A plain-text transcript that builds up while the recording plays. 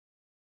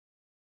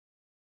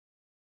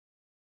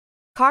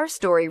Car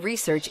Story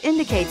research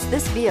indicates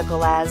this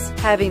vehicle as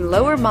having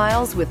lower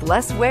miles with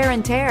less wear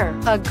and tear,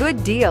 a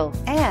good deal,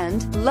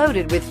 and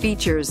loaded with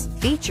features.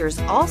 Features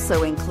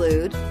also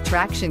include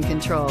traction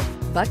control,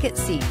 bucket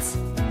seats,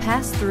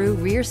 pass-through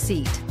rear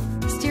seat,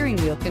 steering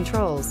wheel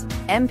controls,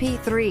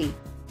 MP3.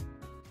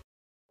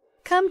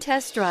 Come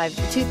test drive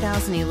the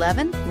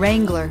 2011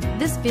 Wrangler.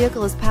 This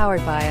vehicle is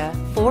powered by a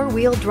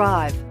 4-wheel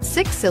drive,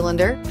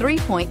 6-cylinder,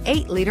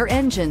 3.8-liter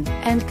engine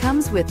and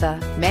comes with a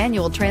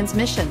manual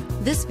transmission.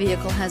 This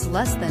vehicle has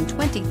less than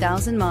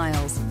 20,000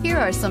 miles. Here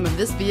are some of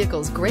this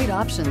vehicle's great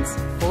options: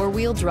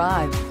 4-wheel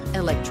drive,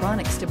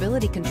 electronic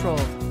stability control,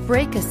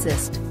 brake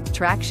assist,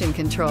 traction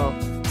control,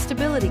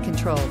 stability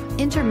control,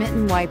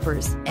 intermittent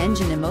wipers,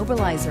 engine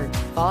immobilizer,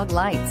 fog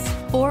lights,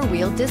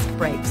 4-wheel disc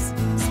brakes,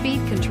 speed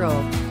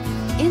control.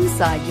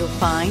 Inside you'll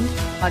find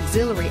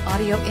auxiliary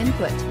audio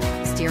input,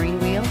 steering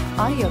wheel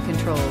audio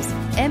controls,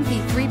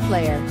 MP3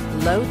 player,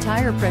 low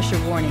tire pressure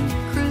warning,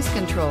 cruise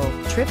control,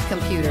 trip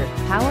computer,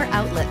 power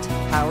outlet,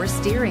 power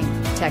steering,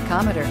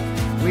 tachometer,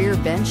 rear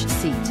bench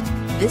seat.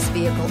 This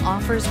vehicle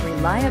offers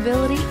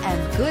reliability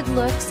and good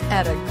looks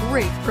at a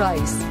great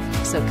price.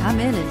 So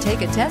come in and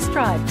take a test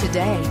drive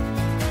today.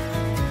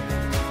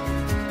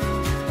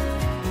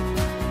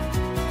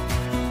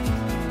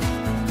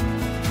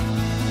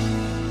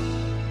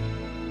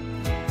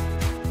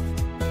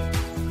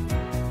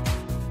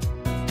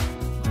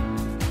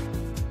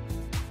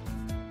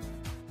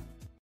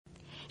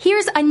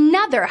 Here's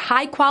another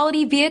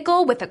high-quality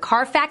vehicle with a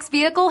CARFAX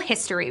Vehicle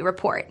History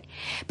Report.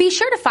 Be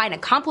sure to find a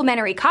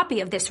complimentary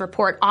copy of this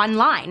report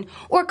online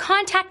or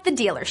contact the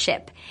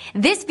dealership.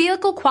 This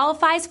vehicle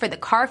qualifies for the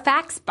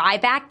CARFAX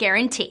Buyback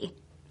Guarantee.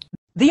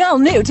 The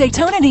all-new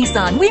Daytona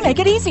Nissan. We make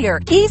it easier.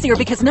 Easier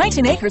because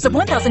 19 acres of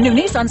 1,000 new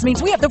Nissans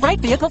means we have the right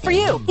vehicle for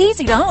you.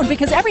 Easy to own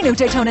because every new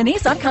Daytona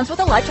Nissan comes with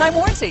a lifetime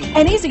warranty.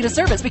 And easy to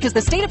service because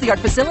the state-of-the-art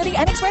facility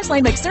and express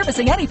lane makes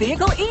servicing any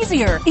vehicle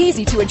easier.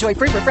 Easy to enjoy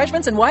free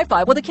refreshments and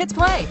Wi-Fi while the kids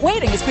play.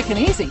 Waiting is quick and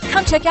easy.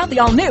 Come check out the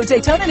all-new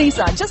Daytona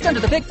Nissan just under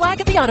the big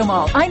flag at the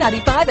Automall,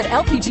 I-95 at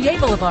LPGA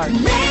Boulevard.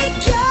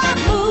 Make your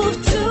move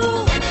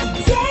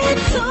to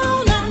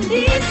Daytona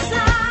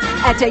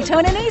Nissan. At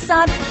Daytona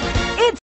Nissan.